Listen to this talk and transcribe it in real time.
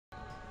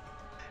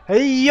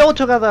Hey yo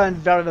together and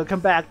very welcome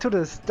back to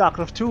the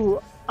StarCraft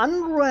 2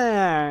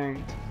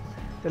 Unranked.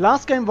 The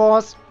last game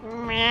was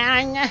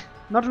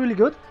not really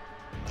good,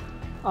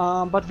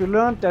 but we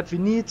learned that we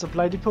need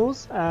supply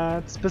depots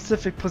at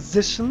specific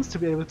positions to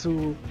be able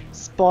to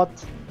spot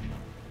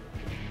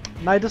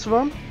Nidus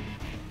Worm.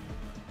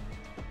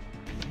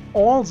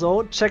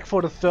 Also check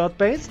for the third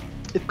base.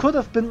 It could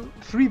have been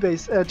two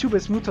base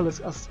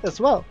Mutalisk as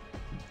well.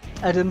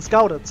 I didn't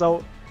scout it,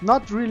 so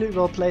not really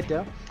well played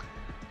there.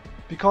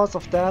 Because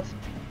of that,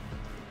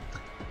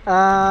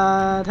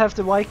 and have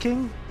the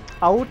Viking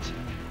out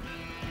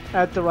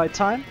at the right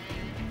time.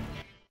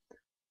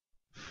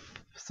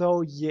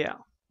 So yeah,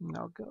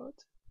 no good.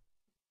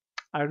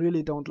 I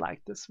really don't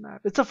like this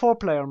map. It's a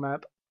 4-player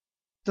map.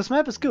 This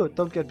map is good,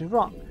 don't get me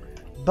wrong,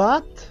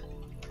 but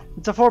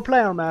it's a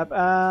 4-player map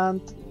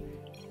and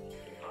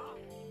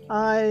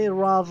I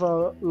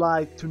rather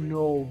like to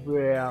know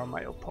where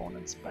my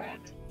opponents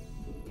spawned.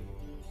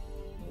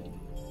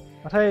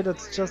 But hey,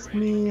 that's just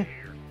me.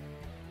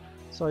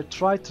 So I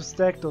tried to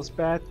stack those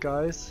bad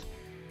guys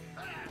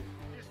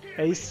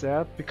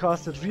ASAP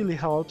because it really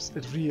helps.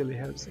 It really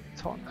helps a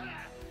ton.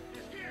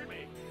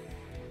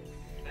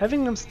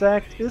 Having them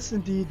stacked is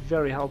indeed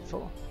very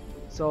helpful.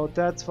 So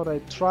that's what I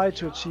try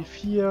to achieve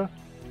here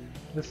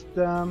with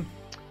them.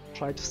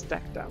 Try to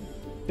stack them.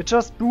 It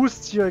just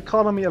boosts your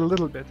economy a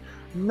little bit.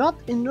 Not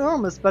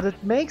enormous, but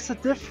it makes a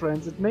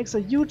difference. It makes a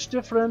huge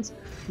difference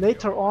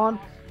later on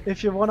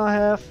if you wanna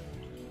have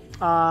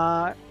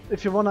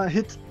if you wanna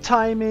hit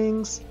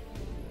timings.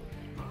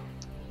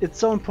 It's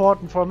so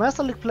important for a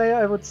Master League player.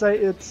 I would say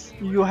it's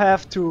you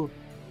have to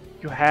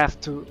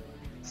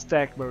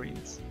stack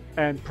Marines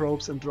and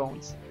probes and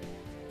drones.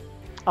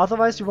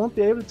 Otherwise you won't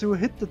be able to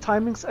hit the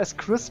timings as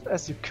crisp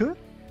as you could,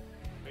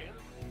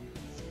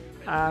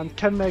 and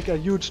can make a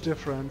huge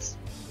difference.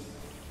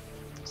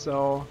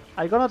 So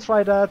I'm gonna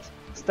try that,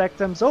 stack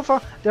them. So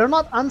far they're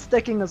not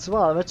unstacking as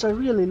well, which I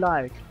really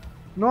like.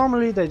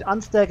 Normally they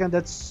unstack and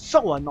that's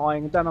so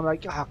annoying, then I'm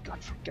like, oh god,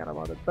 forget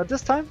about it. But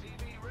this time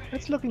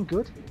it's looking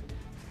good.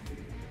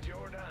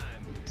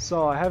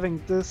 So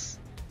having this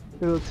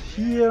built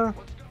here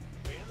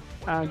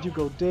and you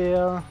go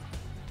there.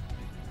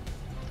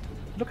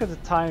 Look at the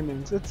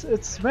timings,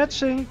 it's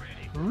matching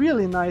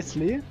really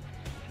nicely.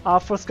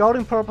 For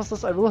scouting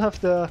purposes I will have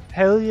the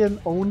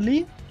Hellion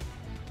only,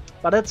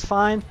 but that's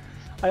fine.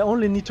 I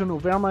only need to know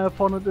where my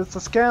opponent is. The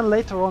scan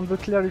later on will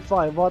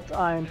clarify what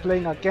I'm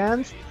playing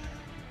against.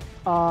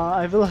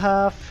 I will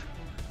have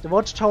the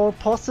Watchtower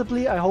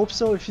possibly, I hope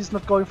so. If he's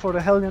not going for the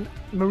Hellion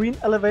Marine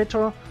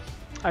Elevator,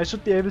 I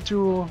should be able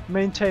to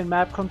maintain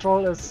map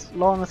control as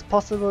long as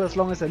possible, as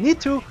long as I need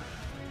to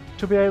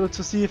be able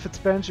to see if it's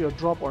Banshee or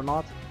drop or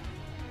not.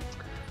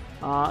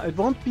 It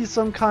won't be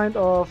some kind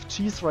of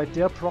cheese right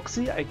there,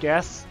 proxy, I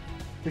guess,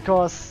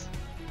 because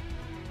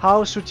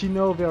how should he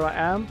know where I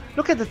am?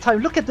 Look at the time,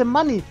 look at the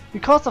money,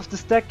 because of the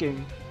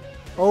stacking.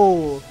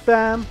 Oh,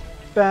 bam,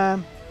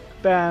 bam,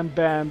 bam,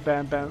 bam,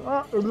 bam, bam.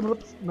 Oh,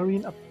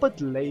 Marine a bit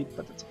late,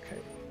 but it's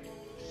okay.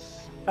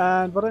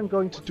 And what I'm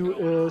going to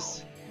do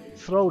is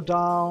throw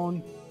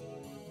down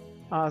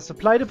a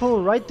supply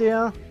depot right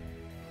there.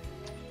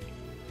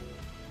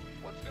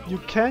 You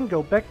can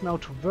go back now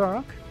to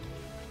work.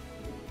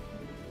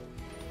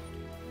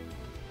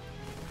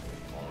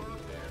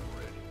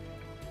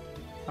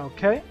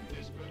 Okay.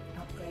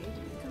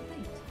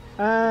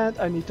 And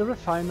I need the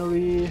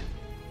refinery.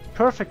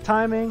 Perfect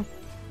timing.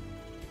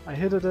 I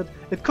hit it.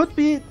 It could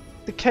be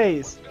the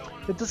case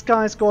that this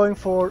guy is going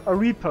for a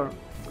Reaper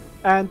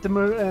and the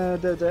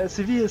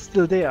SCV is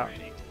still there.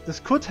 This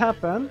could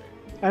happen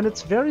and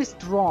it's very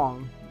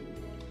strong.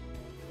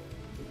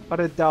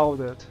 But I doubt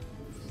it.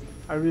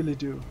 I really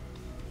do.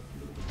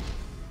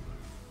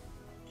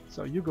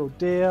 So you go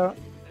there.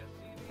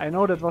 I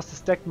know that was the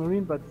stacked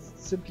Marine, but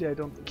simply I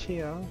don't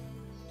care.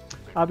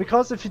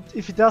 Because if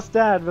he does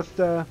that with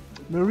the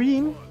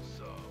Marine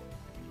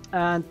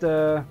and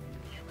the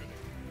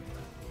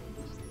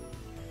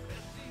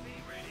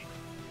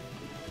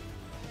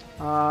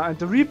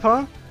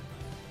Reaper,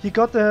 he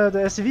got the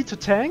SCV to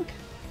tank,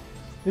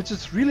 which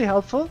is really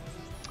helpful,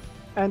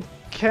 and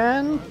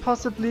can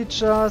possibly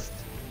just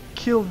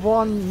kill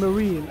one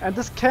Marine, and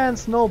this can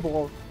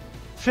snowball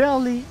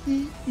fairly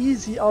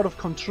easy out of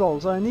control,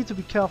 so I need to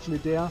be carefully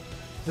there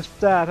with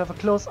that, have a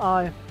close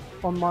eye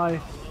on my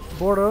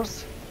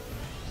borders.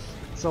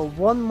 So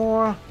one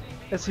more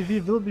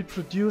SCV will be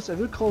produced. I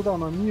will call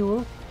down a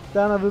mule,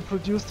 then I will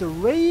produce the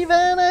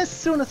Raven as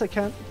soon as I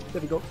can.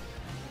 There we go.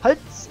 Halt,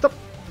 stop,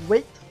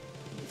 wait.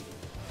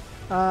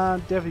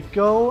 And there we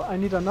go. I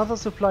need another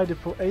supply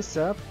depot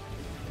ASAP.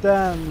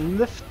 Then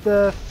lift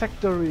the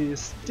factory,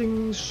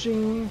 sting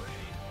shing,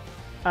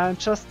 and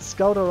just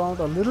scout around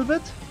a little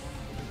bit.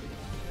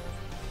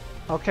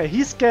 Okay,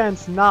 he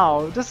scans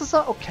now. This is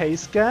a okay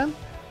scan.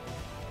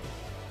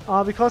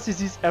 Because he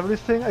sees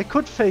everything. I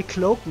could fake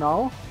cloak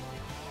now.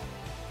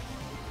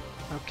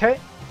 Okay.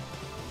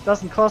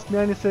 Doesn't cost me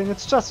anything,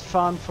 it's just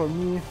fun for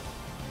me.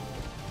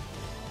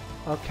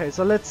 Okay,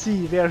 so let's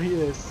see where he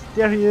is.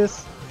 There he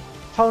is.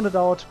 Found it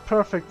out.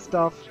 Perfect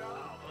stuff.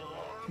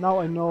 now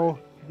I know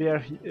where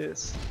he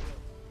is.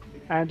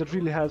 And it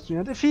really helps me.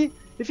 And if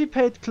he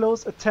paid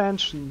close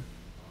attention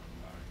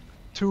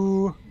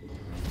to...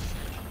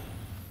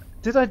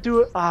 Did I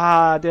do...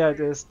 Ah, there it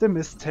is. The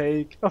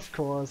mistake, of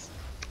course.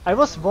 I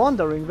was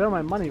wondering where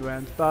my money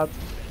went, but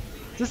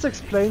this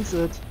explains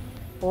it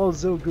all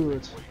so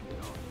good.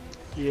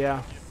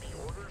 Yeah.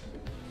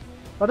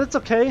 But it's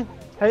okay.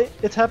 Hey,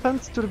 it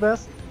happens to the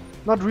best.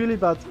 Not really,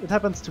 but it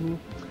happens to me.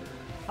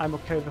 I'm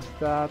okay with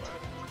that.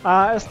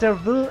 As there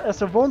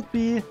won't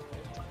be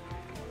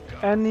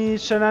any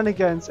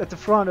shenanigans at the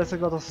front as I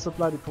got a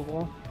supply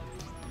depot.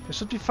 I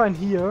should be fine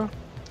here.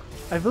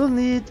 I will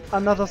need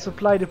another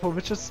supply depot,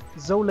 which is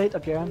so late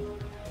again.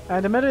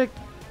 And the medic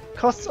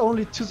costs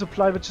only 2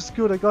 supply, which is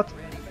good. I got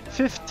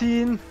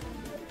 15.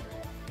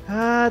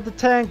 The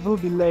tank will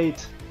be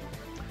late.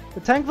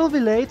 The tank will be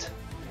late.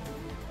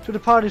 To the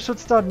party should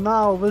start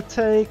now. Will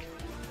take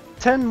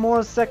 10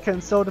 more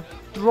seconds, so the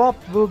drop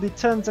will be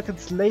 10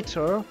 seconds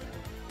later.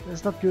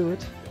 It's not good.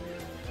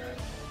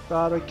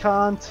 But I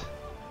can't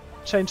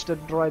change that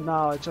right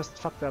now. I just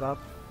fucked that up.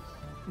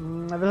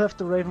 I will have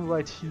the Raven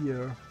right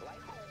here.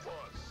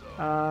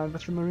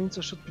 With the Marines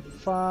I should be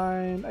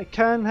fine.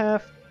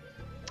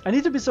 I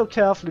need to be so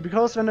careful,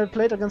 because when I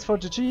played against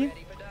 4GG,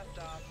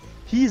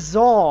 he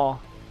saw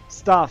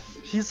stuff.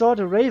 He saw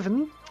the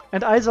Raven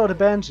and I saw the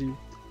Banshee.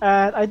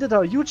 And I did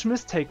a huge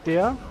mistake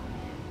there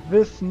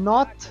with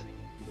not...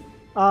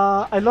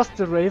 I lost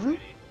the Raven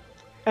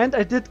and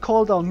I did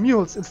call down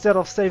mules instead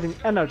of saving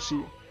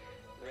energy.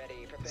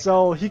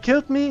 So he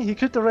killed me, he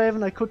killed the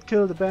Raven, I could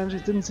kill the Banshee,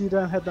 didn't see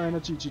them, had no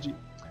energy, GG.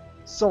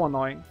 So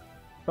annoying.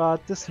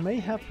 But this may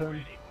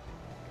happen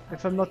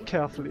if I'm not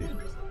carefully.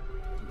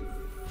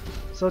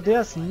 So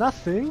there's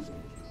nothing.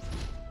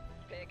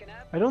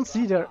 I don't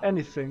see there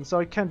anything, so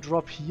I can't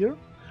drop here.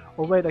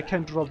 Oh wait, I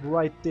can drop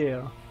right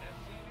there.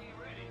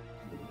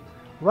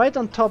 Right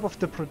on top of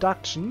the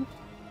production.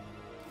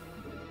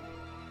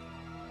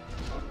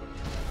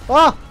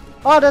 Oh!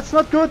 Oh, that's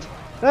not good!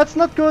 That's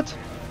not good!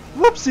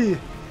 Whoopsie!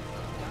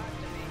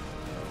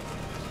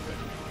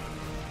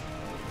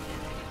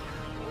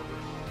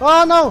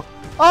 Oh no!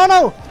 Oh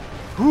no!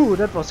 Ooh,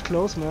 that was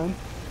close, man.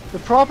 The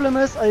problem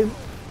is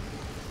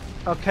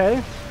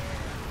okay.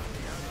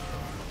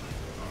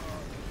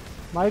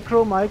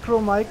 Micro, micro,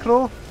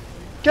 micro.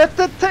 Get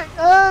the tank!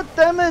 Ah,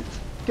 damn it!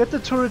 Get the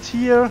turret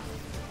here.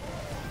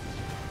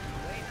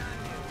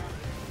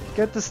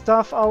 Get the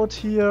stuff out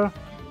here.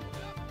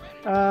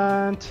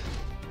 And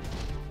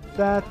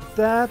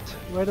that.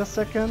 Wait a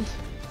second.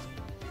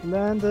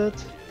 Land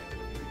it.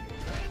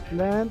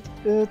 Land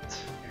it.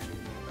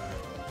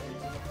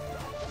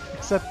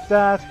 Except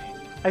that.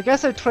 I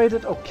guess I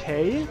traded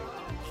okay,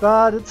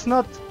 but it's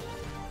not.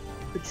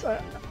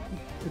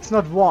 It's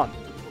not one,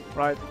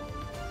 right?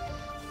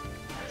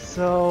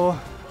 So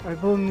I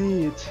will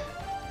need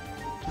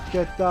to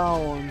get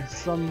down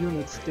some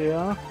units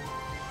there.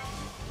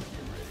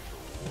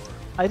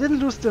 I didn't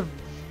lose the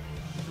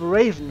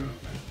Raven,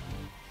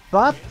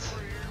 but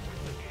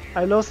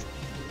I lost.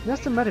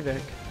 There's the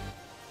medivac.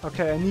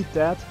 Okay, I need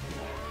that.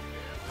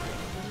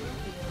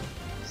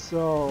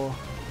 So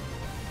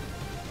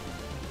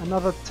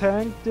another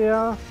tank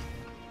there.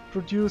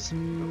 Produce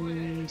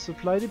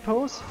supply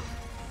depots.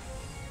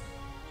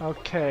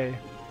 Okay,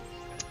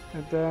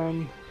 and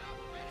then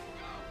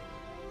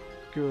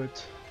good.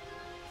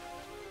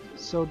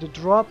 So the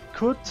drop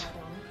could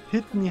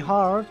hit me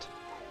hard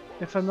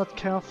if I'm not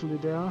carefully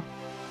there.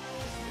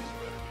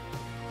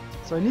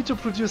 So I need to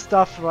produce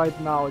stuff right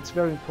now. It's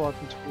very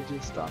important to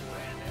produce stuff.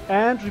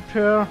 And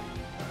repair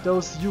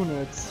those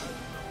units.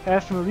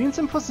 Have Marines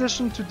in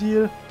position to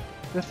deal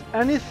with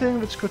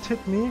anything which could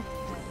hit me.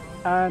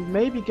 And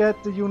maybe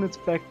get the units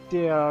back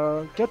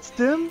there. Get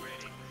stim.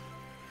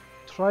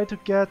 Try to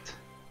get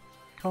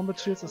combat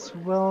shields as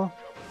well.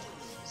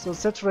 So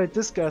saturate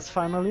this gas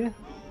finally.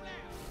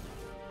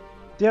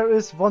 There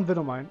is one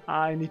Widow Mine.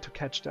 I need to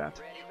catch that.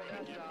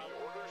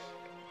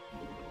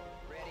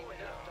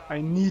 I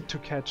need to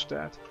catch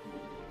that.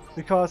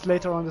 Because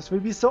later on this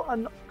will be so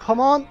come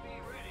on!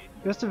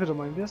 Where's the Widow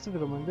Mine? Where's the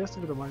Widow Mine? Where's the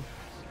Widow Mine?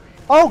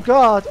 Oh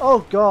god!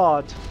 Oh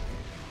god!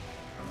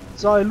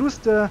 So I lose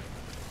the...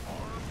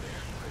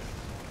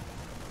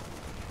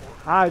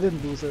 I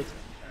didn't lose it.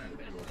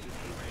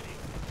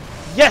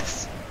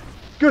 Yes!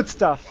 Good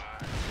stuff.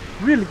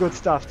 Really good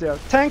stuff there.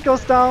 Tank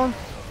goes down.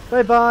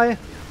 Bye bye.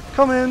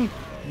 Come in.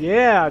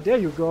 Yeah, there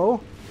you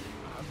go.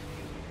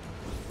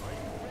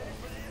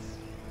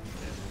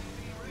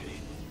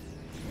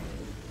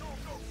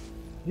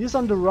 He's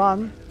on the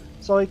run,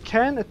 so I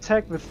can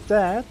attack with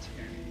that.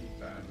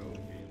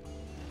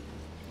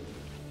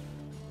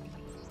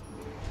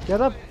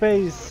 Get up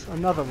base,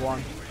 another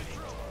one.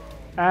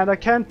 And I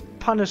can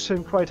punish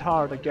him quite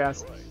hard, I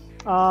guess.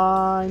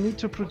 I need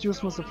to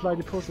produce more supply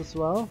depots as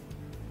well.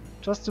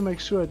 Just to make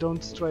sure I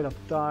don't straight up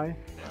die.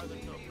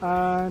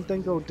 And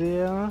then go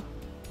there.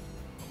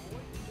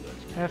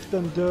 Have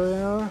them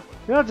there.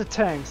 Where are the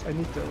tanks? I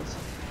need those.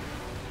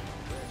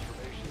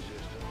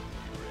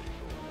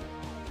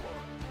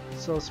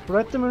 So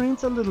spread the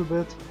Marines a little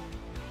bit.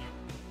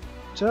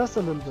 Just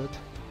a little bit.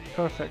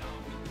 Perfect.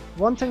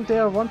 One tank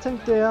there, one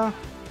tank there.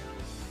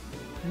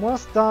 More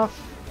stuff.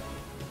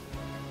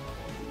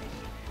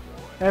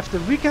 I have the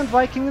weekend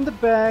Viking in the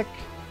back.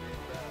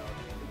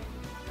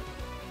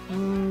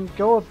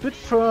 Go a bit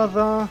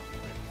further.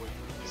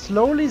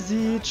 Slowly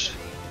siege.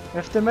 I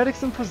have the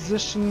medics in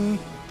position.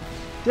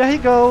 There he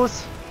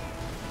goes.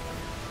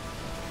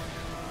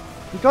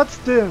 He got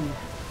stim.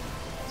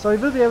 So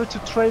he will be able to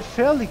trade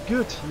fairly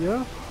good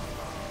here.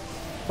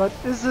 But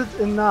is it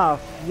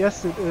enough?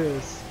 Yes it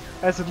is.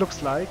 As it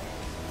looks like.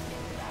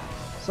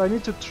 So I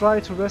need to try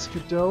to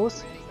rescue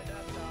those.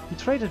 He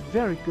traded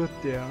very good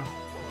there.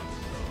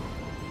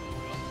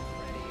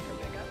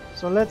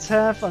 So let's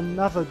have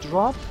another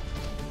drop.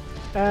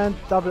 And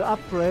double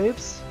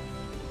upgrades.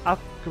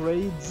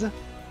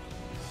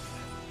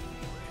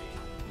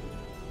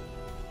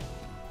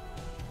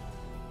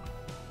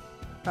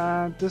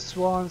 And this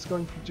one is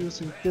going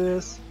producing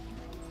this.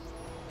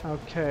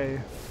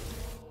 Okay.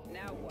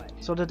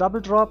 So the double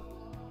drop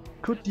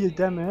could deal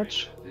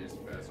damage.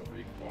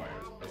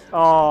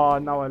 Oh,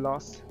 now I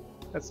lost.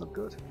 That's not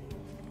good.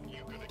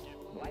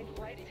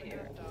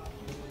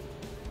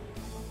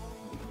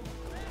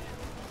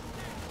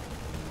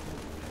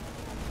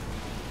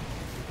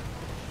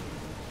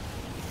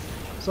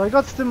 So I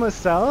got stim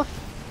myself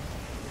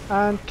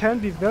and can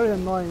be very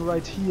annoying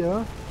right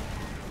here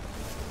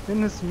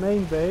in his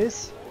main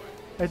base.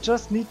 I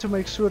just need to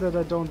make sure that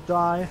I don't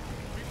die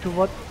to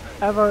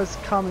whatever is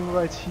coming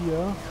right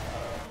here.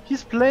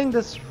 He's playing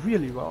this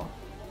really well.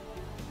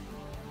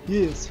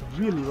 He is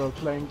really well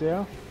playing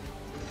there.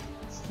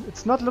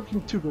 It's not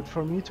looking too good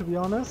for me, to be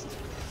honest.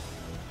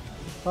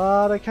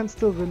 But I can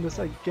still win this,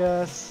 I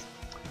guess.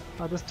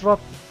 This drop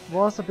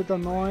was a bit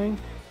annoying.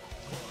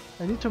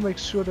 I need to make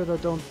sure that I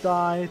don't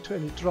die to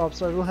any drops.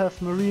 So I will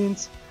have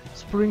marines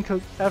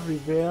sprinkled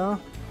everywhere.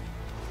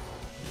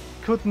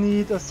 Could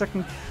need a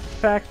second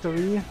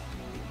factory.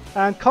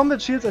 And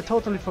combat shields, I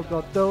totally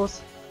forgot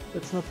those.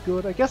 That's not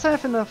good. I guess I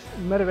have enough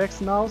medevacs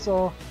now,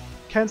 so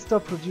can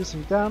stop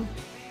producing them.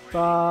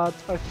 But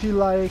I feel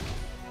like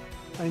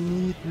I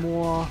need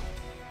more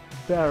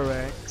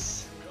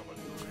barracks.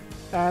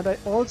 And I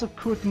also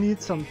could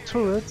need some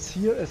turrets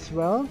here as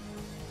well,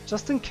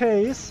 just in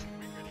case.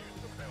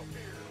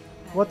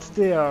 What's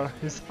there?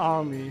 His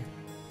army.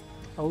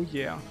 Oh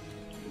yeah.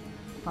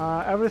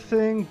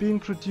 Everything being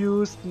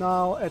produced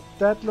now at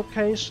that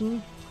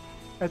location.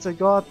 As I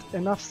got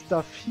enough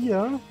stuff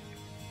here.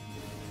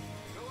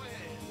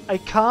 I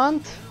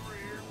can't.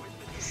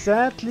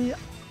 Sadly,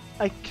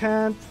 I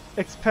can't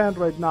expand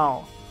right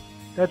now.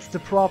 That's the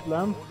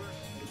problem.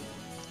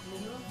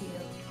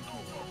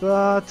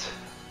 But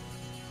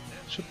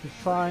should be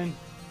fine.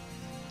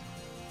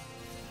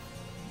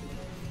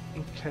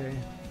 Okay.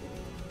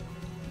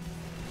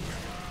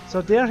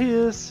 So there he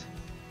is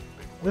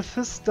with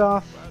his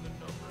stuff.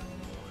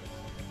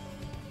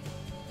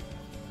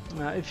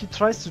 If he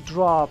tries to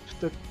drop,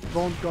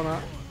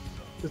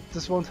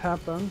 this won't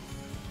happen.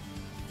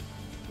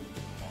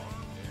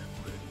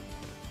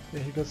 Yeah,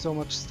 he got so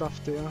much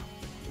stuff there.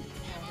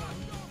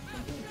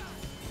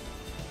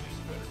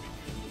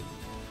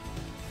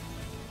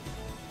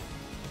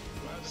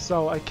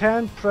 So I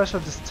can pressure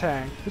this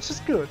tank, which is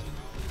good.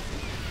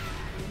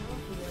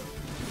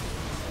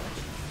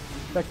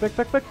 Back, back,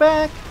 back, back,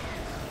 back!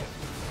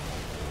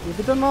 A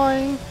bit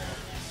annoying.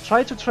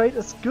 Try to trade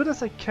as good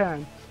as I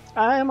can.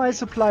 I am my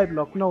supply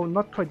block. No,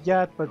 not quite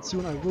yet, but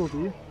soon I will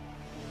be.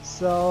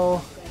 So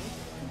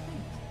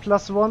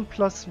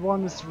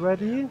 +1/+1 is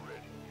ready.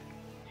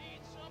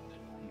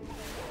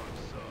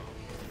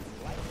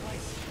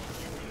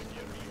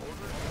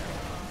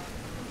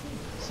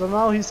 So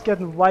now he's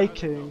getting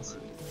Vikings.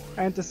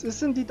 And this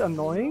is indeed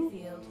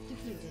annoying.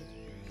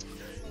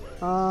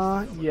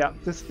 Yeah,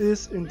 this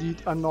is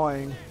indeed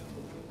annoying.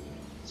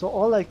 So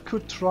all I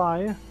could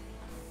try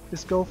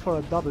is go for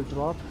a double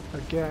drop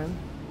again.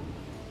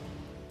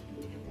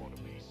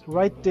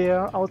 Right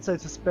there,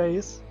 outside his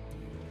base.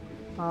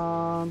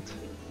 And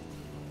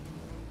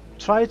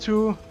try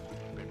to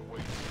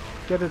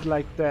get it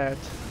like that.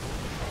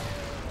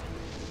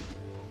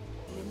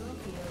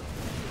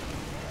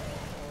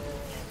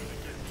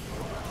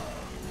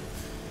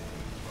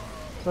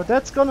 So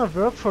that's gonna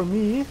work for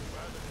me.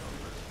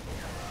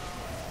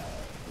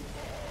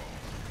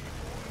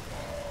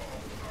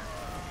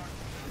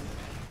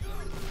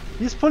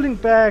 He's pulling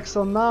back,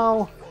 so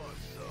now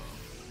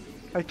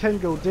I can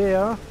go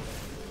there.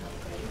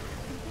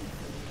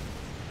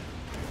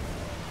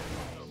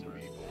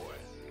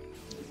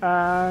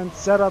 And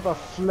set up a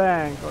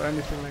flank or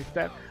anything like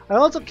that. I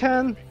also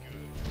can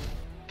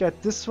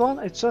get this one.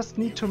 I just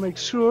need to make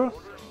sure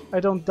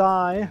I don't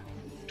die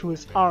to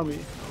his army,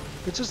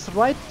 which is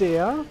right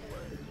there.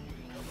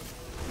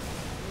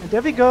 And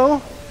there we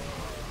go.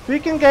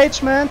 Big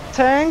engagement.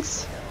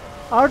 Tanks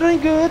are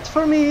doing good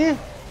for me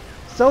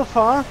so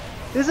far.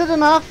 Is it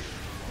enough?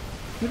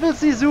 We will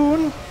see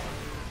soon.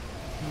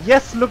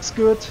 Yes, looks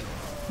good.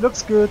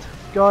 Looks good.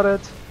 Got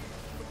it.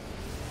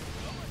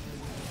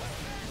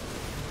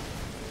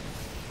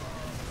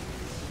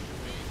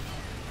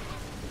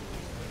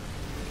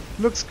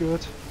 Looks good.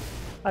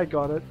 I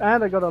got it.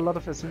 And I got a lot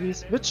of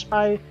SCVs, which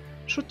I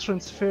should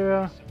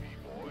transfer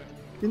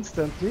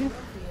instantly.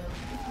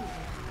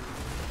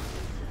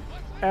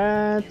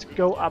 And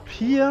go up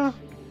here.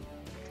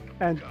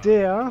 And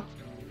there.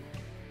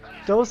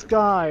 Those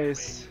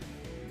guys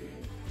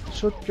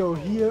should go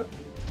here.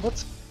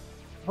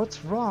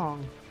 What's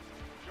wrong?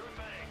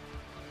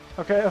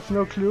 Okay, I have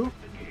no clue.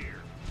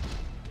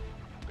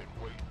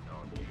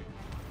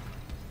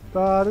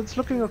 But it's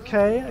looking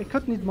okay. I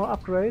could need more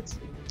upgrades.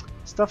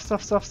 Stuff.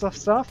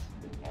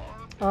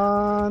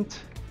 And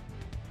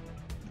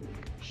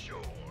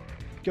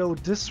go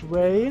this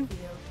way.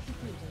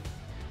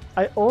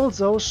 I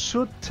also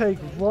should take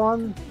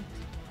one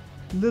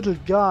little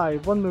guy,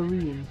 one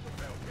marine.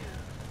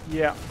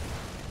 Yeah.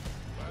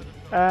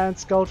 And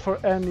scout for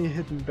any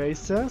hidden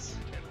bases.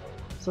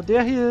 So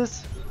there he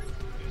is.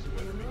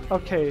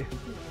 Okay.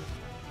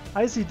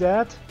 I see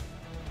that.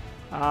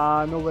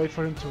 No way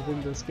for him to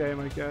win this game,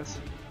 I guess.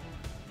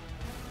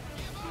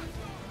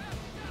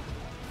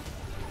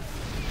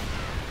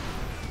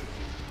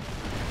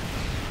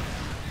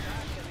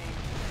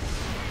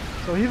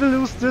 So he will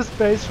lose this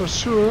base for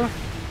sure.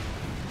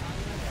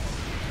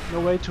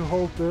 No way to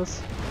hold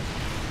this.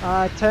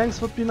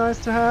 Tanks would be nice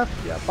to have.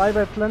 Yeah,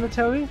 bye-bye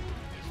planetary.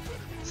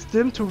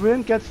 Stim to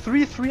win, get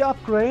 3-3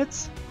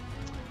 upgrades.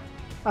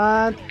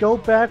 And go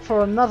back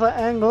for another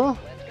angle.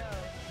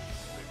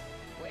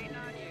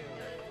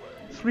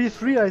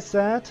 3-3 I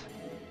said.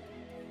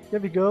 There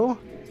we go.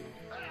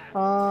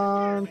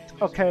 And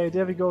okay,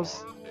 there we go.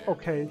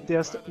 Okay,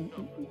 there's the...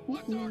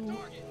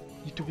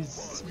 Need to be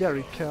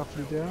very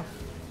careful there.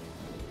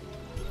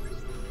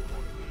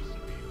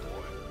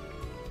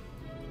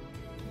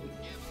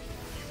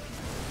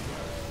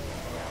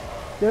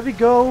 There we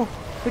go.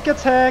 Big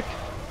attack.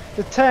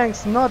 The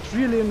tank's not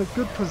really in a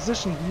good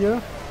position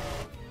here.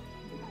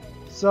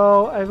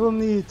 So I will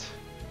need...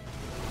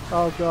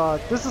 Oh god,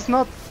 this is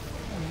not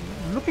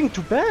looking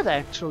too bad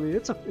actually.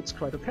 It's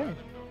quite okay.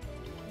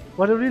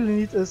 What I really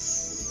need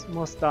is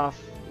more stuff.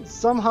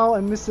 Somehow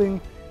I'm missing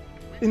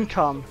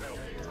income.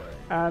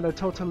 And I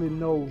totally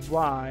know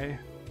why.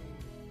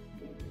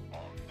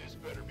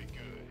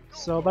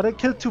 So, but I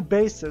killed 2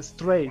 bases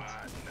straight.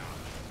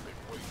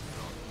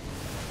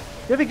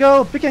 Here we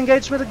go, big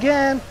engagement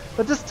again,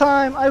 but this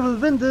time I will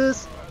win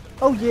this.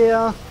 Oh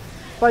yeah,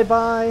 bye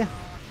bye.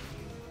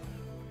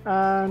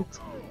 And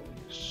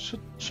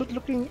should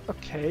looking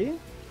okay.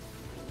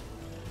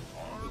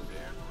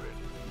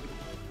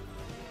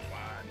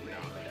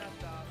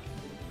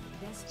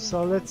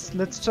 So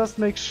let's just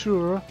make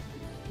sure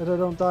that I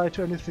don't die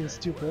to anything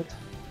stupid.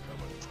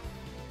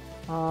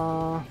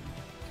 I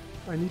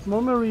need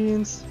more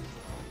marines,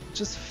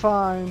 which is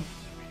fine.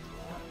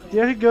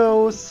 There he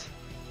goes.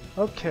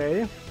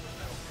 Okay.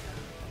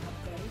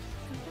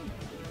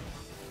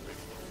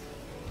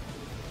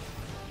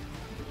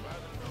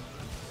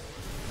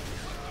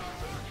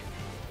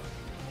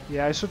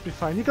 Yeah, I should be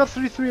fine. He got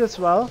 3-3 as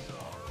well.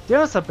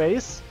 There's a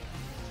base.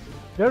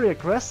 Very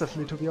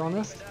aggressively, to be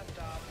honest.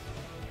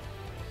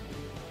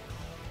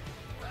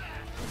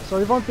 So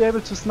he won't be able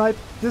to snipe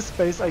this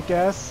base, I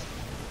guess.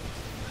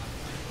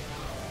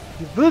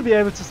 He will be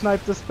able to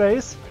snipe this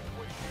base.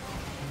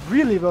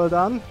 Really well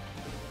done.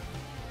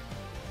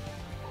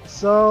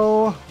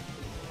 So,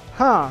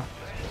 but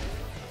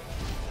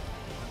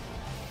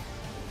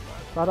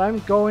I'm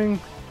going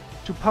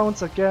to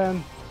pounce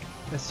again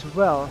as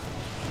well.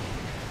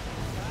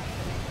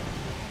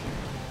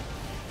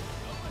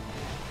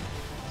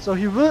 So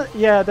he will,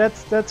 yeah,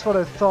 that's what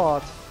I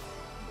thought.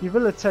 He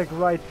will attack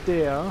right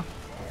there.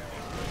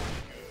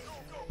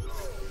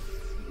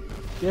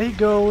 There he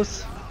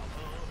goes.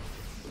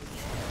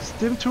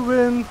 Stim to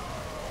win.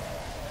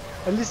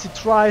 At least he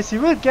tries. He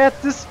will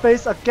get this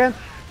space again.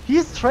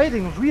 He's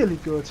trading really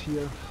good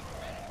here.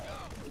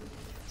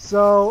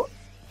 So...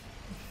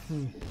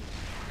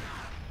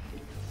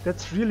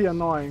 That's really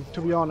annoying,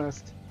 to be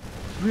honest.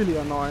 Really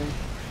annoying.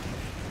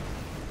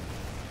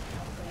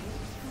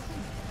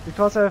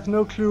 Because I have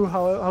no clue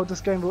how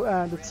this game will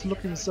end. It's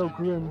looking so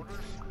grim.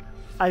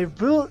 I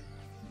will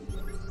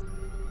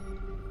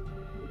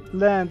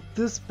land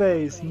this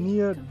base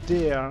near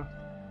there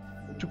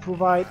to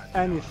provide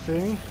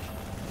anything.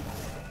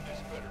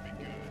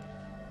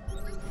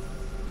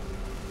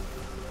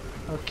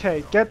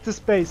 Okay, get this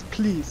base,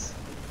 please.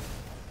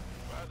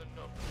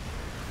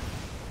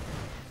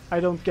 I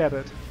don't get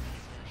it.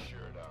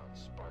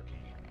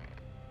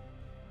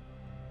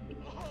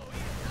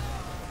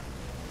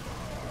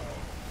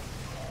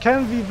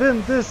 Can we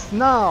win this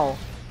now?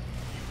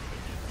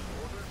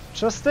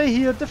 Just stay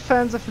here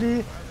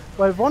defensively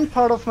while one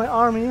part of my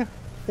army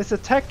is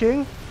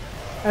attacking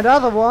and the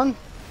other one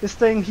is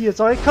staying here.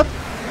 So I cut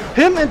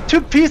him in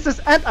 2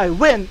 pieces and I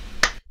win!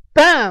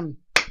 Bam!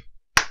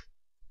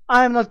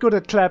 I'm not good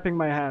at clapping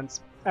my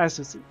hands, as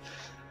you see.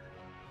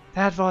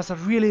 That was a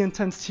really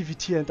intense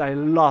TvT and I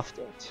loved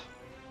it.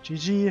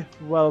 GG,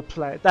 well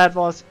played. That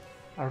was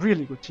a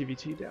really good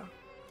TvT there.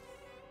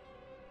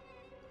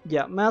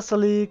 Yeah, Master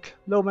League,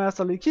 low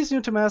Master League. He's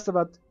new to Master,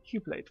 but he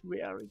played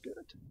very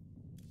good.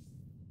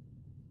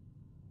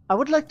 I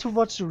would like to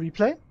watch the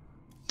replay.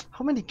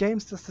 How many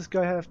games does this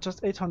guy have? Just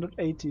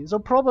 880. So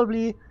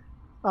probably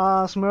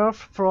Smurf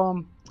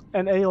from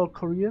NA or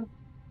Korea.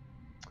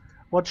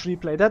 Watch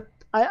replay. That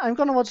I'm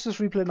gonna watch this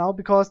replay now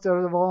because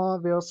there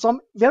were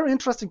some very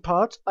interesting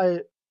parts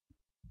I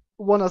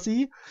wanna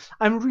see.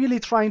 I'm really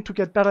trying to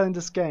get better in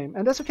this game,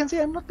 and as you can see,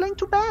 I'm not playing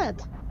too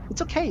bad.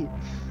 It's okay.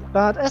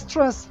 But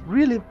Astra's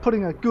really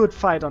putting a good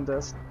fight on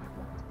this.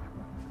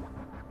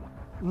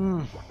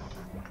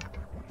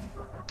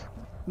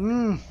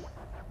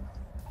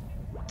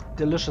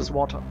 Delicious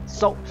water.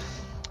 So,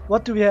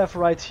 what do we have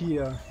right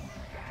here?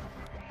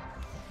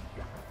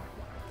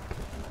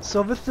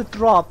 So with the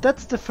drop,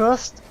 that's the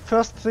first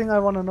thing I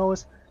want to know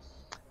is,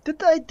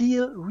 did I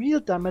deal real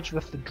damage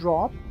with the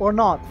drop or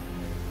not?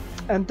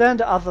 And then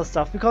the other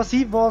stuff, because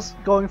he was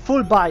going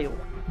full bio.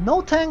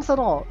 No tanks at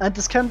all, and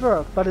this can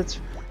work, but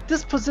it's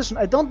this position.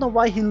 I don't know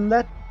why he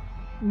let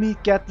me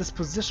get this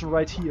position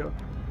right here.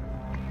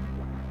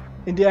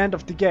 In the end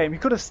of the game, he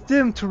could have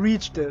stimmed to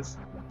reach this,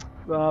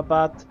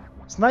 but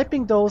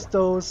sniping those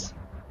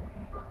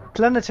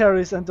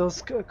planetaries and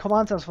those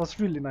command centers was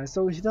really nice.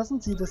 So he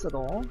doesn't see this at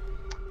all.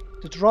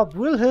 The drop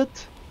will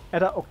hit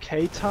at an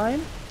okay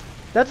time.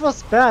 That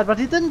was bad, but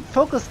he didn't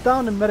focus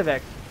down in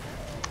medevac.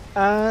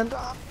 And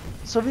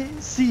so we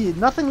see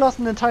nothing lost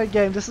in the entire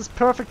game. This is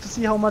perfect to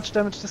see how much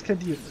damage this can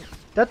deal.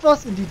 That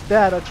was indeed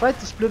bad. I tried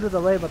to split it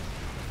away, but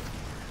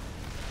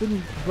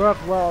didn't work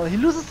well. He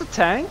loses the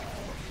tank,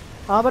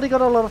 but he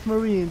got a lot of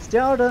marines. They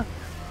are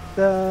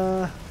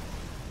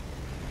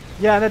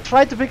yeah, and I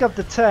tried to pick up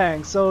the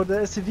tank. So the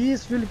SCV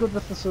is really good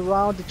with the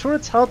surround. The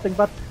turret's helping,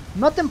 but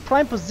not in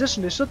prime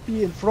position. They should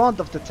be in front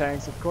of the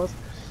tanks, of course.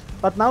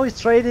 But now he's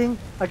trading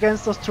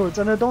against those turrets,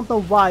 and I don't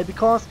know why.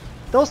 Because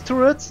those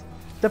turrets,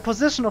 the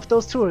position of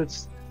those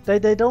turrets,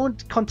 they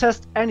don't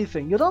contest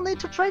anything. You don't need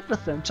to trade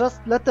with them.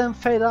 Just let them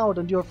fade out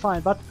and you're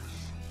fine. But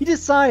he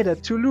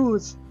decided to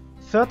lose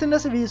 13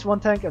 SCVs, 1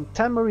 tank, and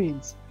 10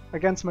 marines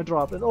against my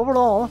drop. And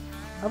overall,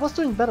 I was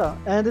doing better.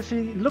 And if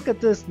you look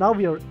at this, now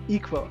we are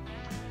equal.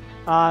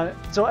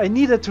 So I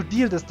needed to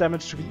deal this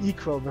damage to be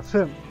equal with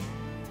him.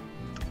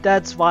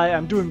 That's why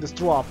I'm doing this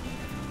drop.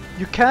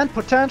 You can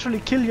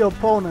potentially kill your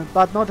opponent,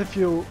 but not if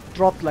you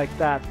drop like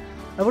that.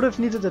 I would have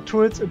needed the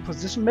turrets in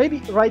position, maybe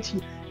right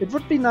here. It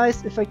would be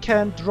nice if I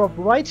can drop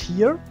right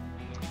here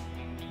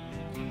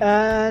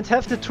and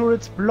have the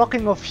turrets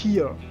blocking off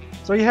here.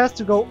 So he has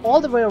to go all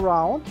the way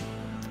around,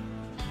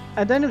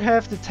 and then you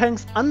have the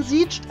tanks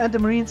unsieged and the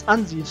marines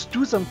unsieged.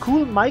 Do some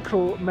cool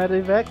micro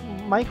medevac,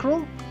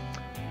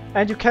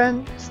 and you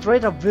can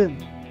straight up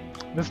win.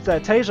 With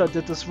that, Heyjo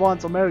did this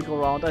once on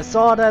merry-go-round. I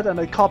saw that and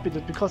I copied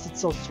it because it's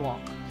so strong.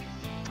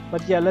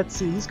 But yeah, let's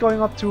see. He's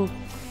going up to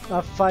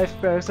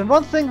 5 barracks. And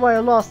one thing why I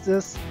lost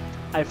is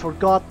I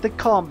forgot the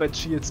combat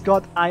shields.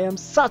 God, I am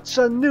such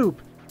a noob.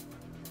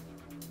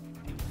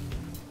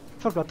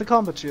 Forgot the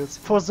combat shields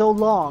for so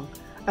long.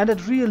 And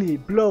it really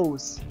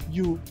blows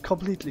you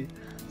completely.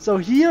 So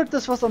here,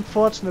 this was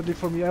unfortunately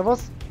for me.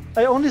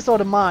 I only saw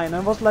the mine. I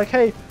was like,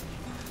 hey,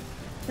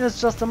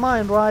 it's just a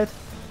mine, right?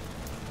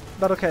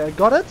 But okay, I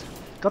got it.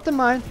 Got the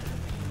mine.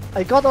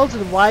 I got also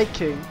the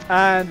Viking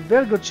and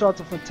very good shots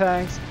of my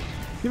tanks.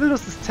 He will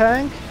lose his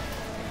tank,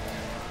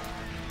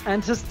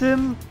 and his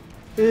stim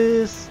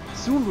is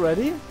soon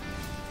ready,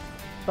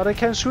 but I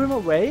can shoo him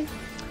away.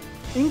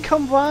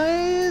 Income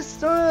wise,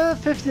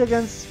 50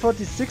 against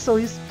 46, so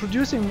he's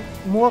producing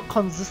more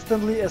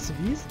consistently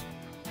SCVs.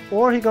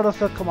 Or he got a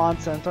third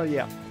command center,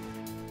 yeah.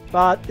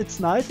 But it's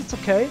nice, it's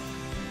okay.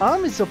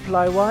 Army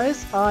supply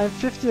wise, I'm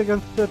 50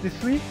 against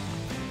 33.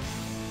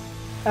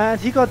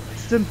 And he got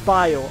stim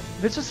bio,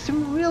 which is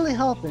really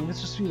helping,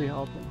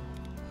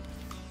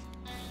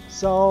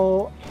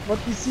 So what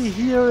we see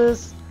here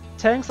is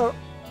tanks are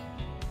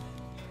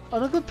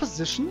on a good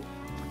position,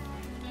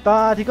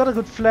 but he got a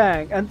good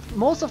flank, and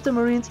most of the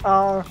marines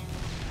are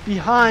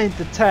behind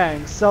the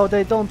tanks, so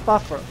they don't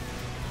buffer.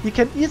 He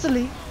can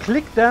easily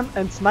click them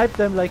and snipe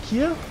them like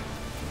here,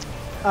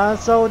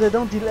 so they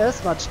don't deal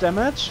as much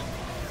damage,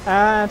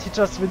 and he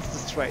just wins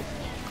this trade.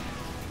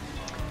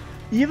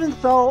 Even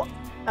though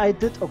I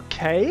did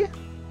okay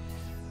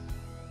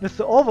with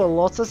the overall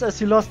losses, as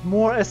he lost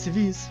more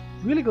SCVs.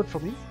 Really good for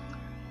me.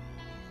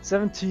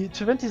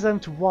 27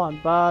 to 1,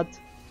 but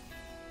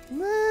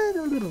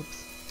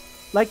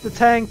like the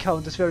tank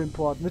count is very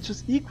important, which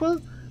is equal,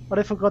 but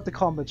I forgot the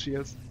combat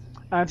shields.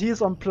 And he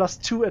is on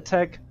 +2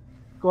 attack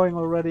going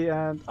already,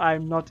 and I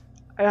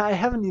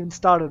haven't even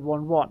started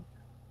 1-1.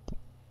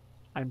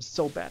 I'm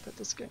so bad at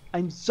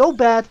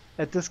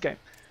this game.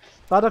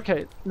 But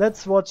okay,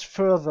 let's watch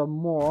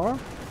furthermore.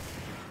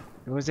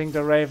 Using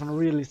the Raven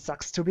really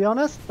sucks, to be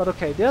honest. But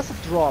okay, there's a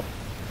drop.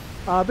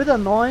 A bit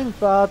annoying,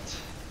 but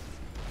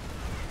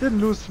didn't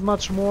lose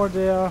much more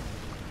there.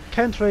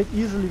 Can trade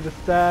easily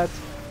with that.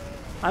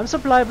 I'm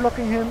supply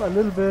blocking him a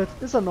little bit.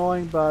 It's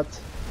annoying, but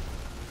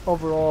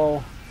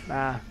overall,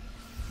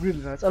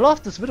 really nice. I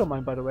love this Widow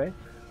Mine, by the way.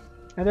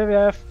 And there we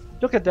have,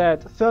 look at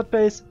that. 3rd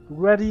base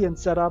ready and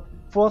set up.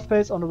 4th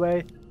base on the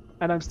way,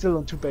 and I'm still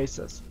on 2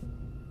 bases.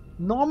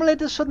 Normally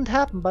this shouldn't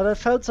happen, but I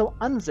felt so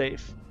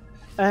unsafe.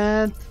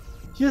 And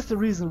here's the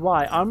reason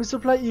why. Army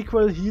supply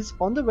equal, he's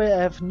on the way,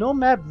 I have no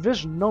map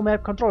vision, no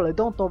map control, I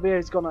don't know where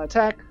he's gonna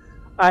attack.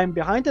 I'm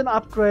behind in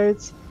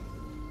upgrades.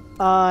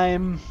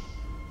 I'm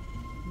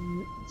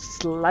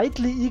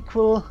slightly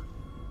equal,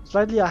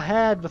 slightly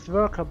ahead with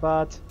worker,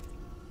 but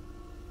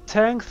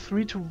tank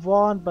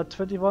 3-1, but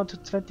 21 to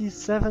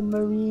 27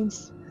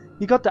 marines.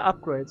 He got the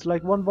upgrades,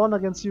 like 1-1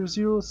 against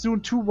 0-0,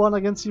 soon 2-1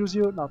 against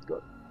 0-0, not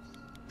good.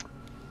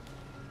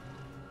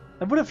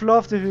 I would have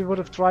loved if he would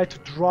have tried to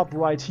drop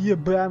right here,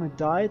 bam, it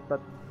died,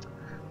 but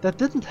that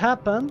didn't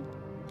happen.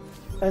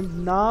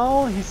 And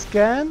now he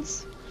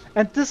scans,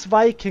 and this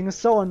Viking is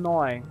so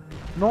annoying.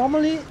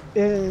 Normally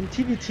in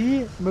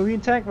TvT, Marine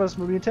Tank versus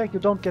Marine Tank, you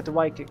don't get the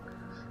Viking.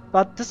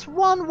 But this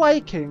one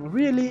Viking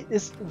really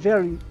is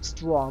very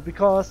strong,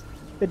 because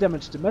it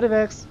damaged the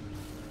medivacs.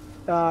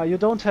 You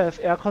don't have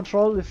air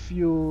control if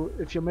your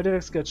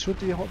medivacs get shot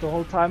the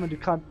whole time, and you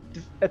can't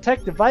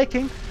attack the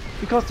Viking,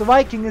 because the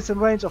Viking is in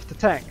range of the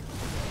tank.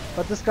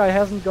 But this guy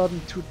hasn't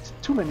gotten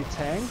too many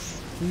tanks.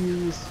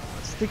 He's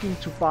sticking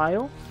to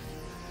bio.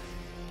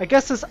 I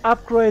guess his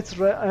upgrades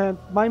and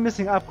my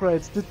missing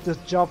upgrades did the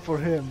job for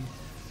him.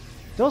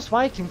 Those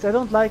Vikings, I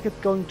don't like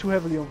it going too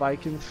heavily on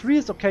Viking. 3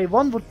 is okay,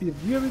 1 would be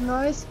really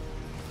nice.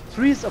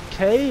 3 is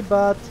okay,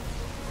 but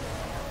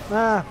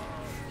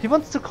he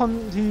wants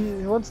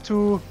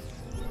to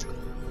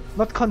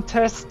not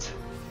contest.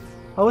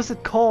 How is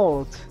it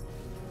called?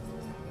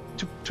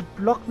 To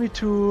block me,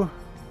 to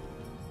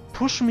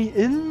push me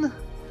in?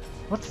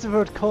 What's the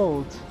word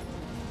called?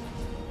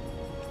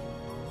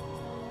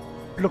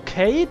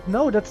 Blockade?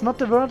 No, that's not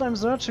the word I'm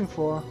searching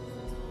for.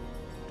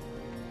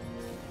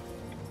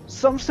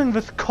 Something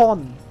with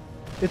con.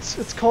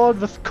 It's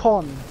called with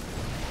con.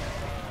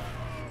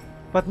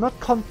 But not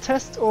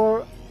contest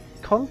or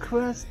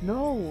conquest?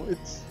 No,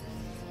 it's...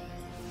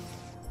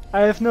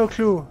 I have no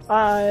clue.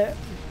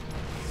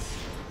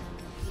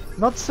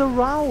 Not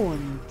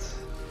surround.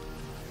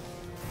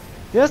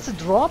 There's a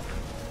drop,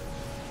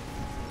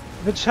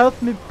 which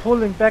helped me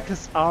pulling back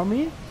his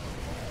army.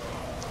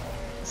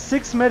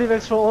 6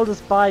 medivacs for all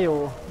this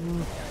bio.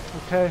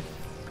 Okay.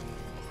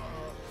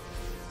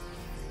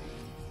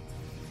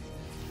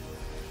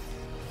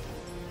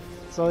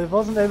 So he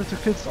wasn't able to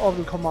fix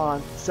orbital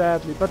command,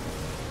 sadly. But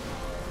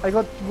I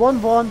got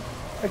 1-1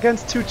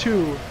 against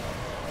 2-2.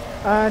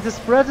 And the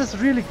spread is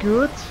really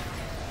good.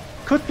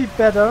 Could be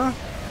better.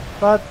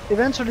 But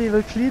eventually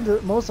we'll clean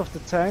most of the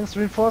tanks.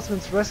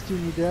 Reinforcements rescue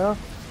me there.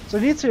 So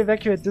he needs to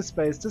evacuate this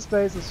base. This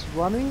base is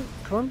running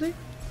currently,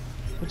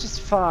 which is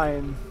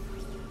fine.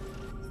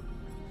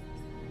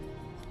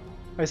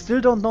 I still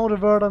don't know the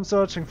word I'm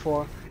searching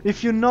for.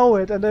 If you know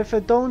it, and if I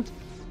don't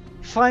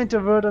find the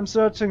word I'm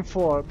searching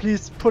for,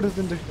 please put it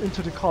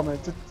into the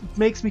comments. It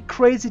makes me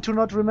crazy to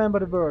not remember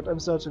the word I'm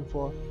searching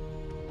for.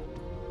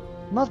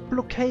 Not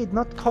blockade,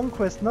 not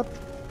conquest, not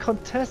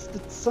contest,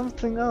 it's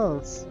something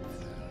else.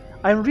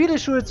 I'm really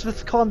sure it's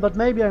with con, but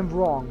maybe I'm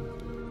wrong.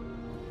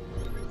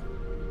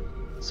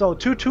 So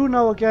 2-2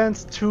 now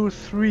against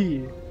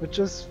 2-3, which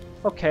is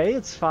okay,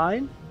 it's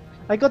fine.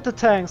 I got the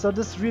tank, so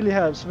this really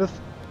helps with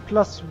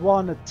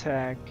 +1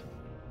 attack.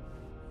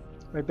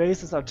 My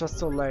bases are just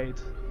so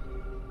late.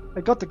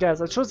 I got the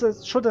gas. I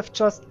should have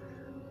just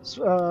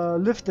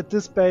lifted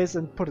this base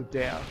and put it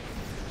there.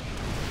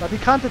 But he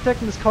can't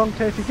attack in this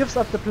concave. He gives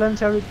up the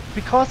planetary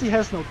because he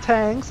has no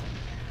tanks.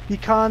 He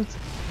can't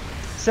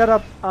set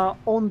up our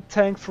own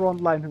tank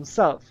front line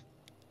himself,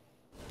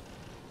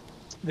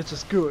 which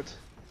is good.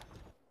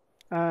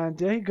 And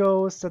there he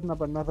goes, setting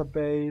up another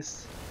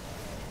base.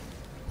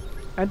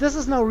 And this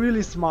is now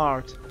really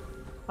smart.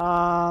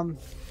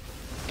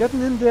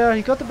 Getting in there,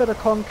 he got a better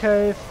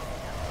concave.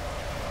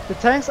 The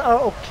tanks are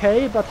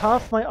okay, but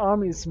half my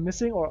army is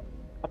missing, or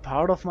a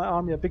part of my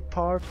army, a big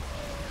part.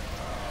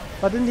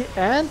 But in the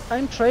end,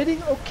 I'm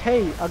trading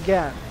okay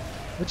again,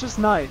 which is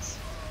nice.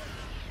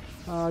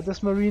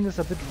 This marine is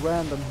a bit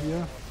random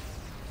here.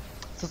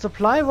 So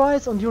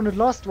supply-wise, on unit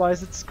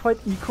lost-wise, it's quite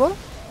equal.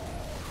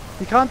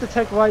 He can't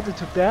attack right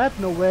into that,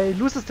 no way.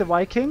 Loses the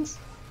Vikings.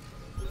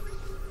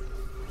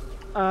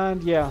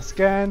 And yeah,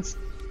 scans.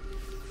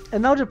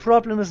 And now the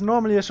problem is,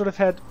 normally I should have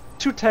had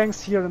 2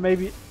 tanks here and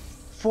maybe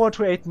 4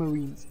 to 8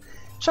 marines,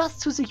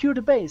 just to secure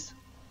the base.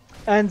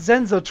 And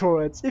sensor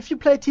turrets. If you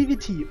play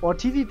TvT or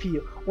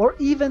TvP or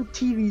even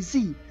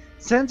TvZ,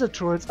 sensor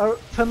turrets are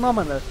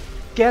phenomenal.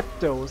 Get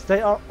those,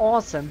 they are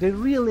awesome, they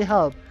really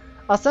help.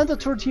 A sensor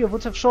turret here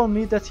would have shown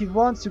me that he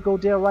wants to go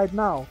there right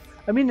now.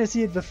 I mean, I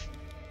see it with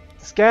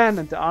the scan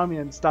and the army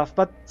and stuff,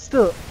 but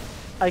still,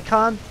 I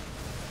can't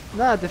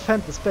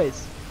defend the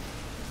space.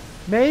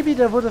 Maybe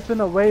there would have been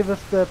a way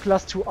with the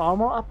 +2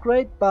 armor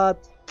upgrade,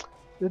 but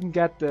didn't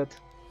get that.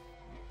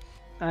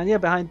 And yeah,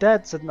 behind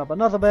that, setting up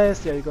another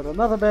base. Yeah, you got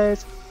another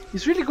base.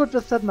 He's really good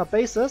with setting up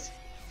bases.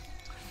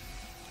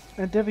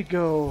 And there we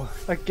go.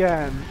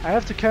 Again, I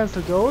have to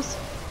cancel those.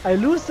 I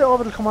lose the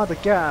orbital command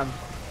again.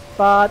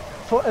 But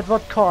at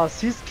what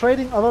cost? He's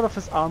trading a lot of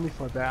his army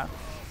for that.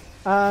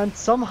 And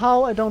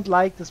somehow I don't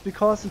like this,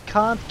 because he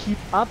can't keep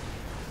up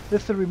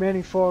with the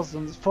remaining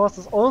forces.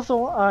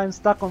 Also, I'm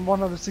stuck on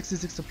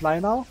 166 supply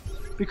now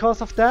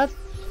because of that.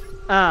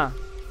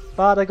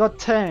 But I got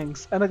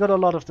tanks, and I got a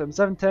lot of them.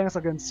 7 tanks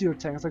against 0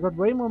 tanks. I got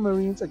way more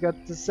marines. I got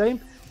the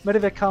same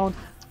medevac count,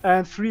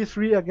 and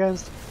 3-3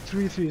 against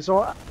 3-3.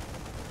 So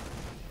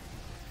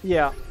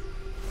yeah,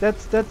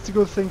 that's the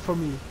good thing for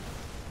me.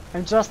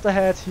 I'm just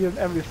ahead here and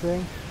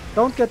everything.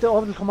 Don't get the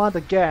orbital command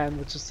again,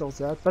 which is so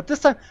sad. But this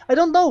time, I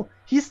don't know.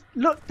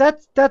 Look. That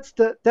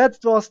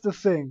was the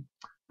thing.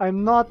 I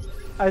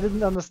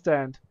didn't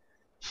understand.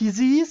 He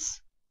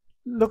sees.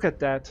 Look at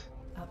that.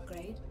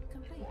 Upgrade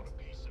complete.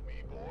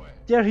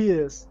 There he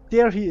is.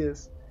 There he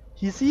is.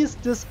 He sees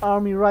this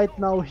army right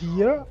now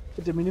here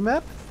at the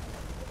minimap,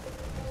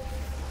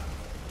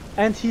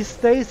 and he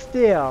stays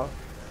there.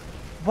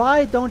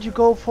 Why don't you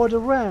go for the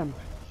ramp?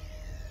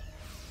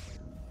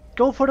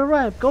 Go for the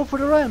ramp, go for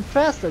the ramp,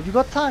 faster, you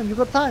got time,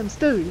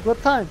 still, you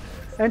got time.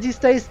 And he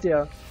stays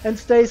there, and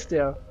stays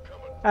there,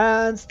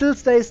 and still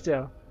stays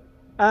there.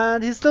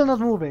 And he's still not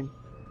moving.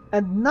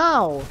 And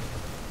now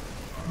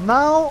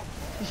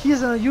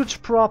he's in a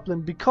huge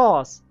problem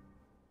because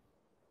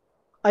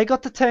I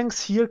got the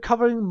tanks here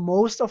covering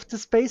most of the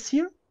space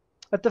here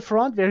at the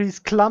front where he's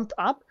clumped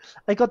up.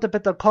 I got the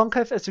better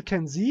concave, as you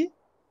can see,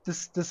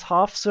 this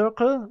half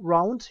circle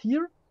round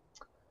here.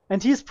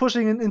 And he's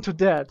pushing into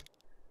that.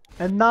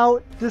 And now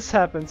this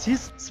happens.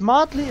 He's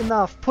smartly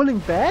enough pulling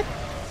back,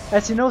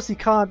 as he knows he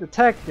can't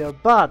attack there.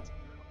 But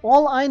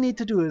all I need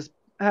to do is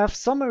have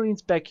some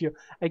marines back here.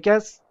 I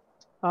guess,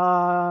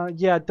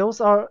 yeah,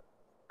 those are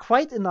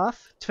quite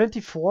enough.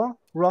 24,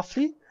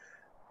 roughly.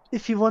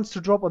 If he wants to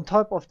drop on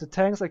top of the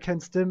tanks, I can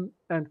stim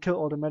and kill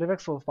all the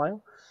medevacs for a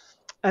while.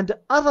 And the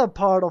other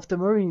part of the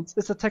marines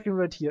is attacking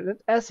right here. And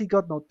as he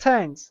got no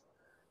tanks,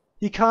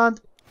 he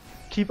can't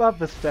keep up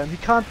with them. He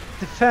can't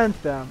defend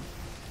them.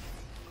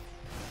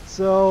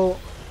 So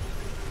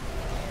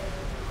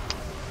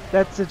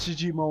that's a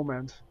GG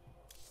moment.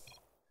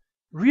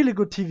 Really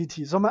good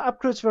TvT. So my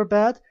upgrades were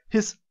bad.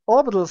 His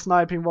orbital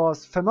sniping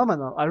was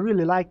phenomenal. I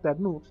really liked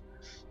that move.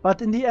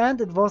 But in the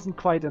end, it wasn't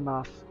quite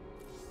enough.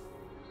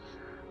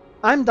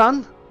 I'm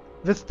done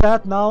with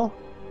that now.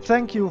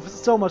 Thank you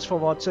so much for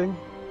watching.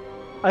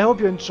 I hope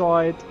you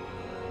enjoyed.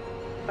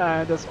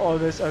 And as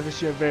always, I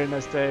wish you a very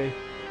nice day.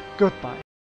 Goodbye.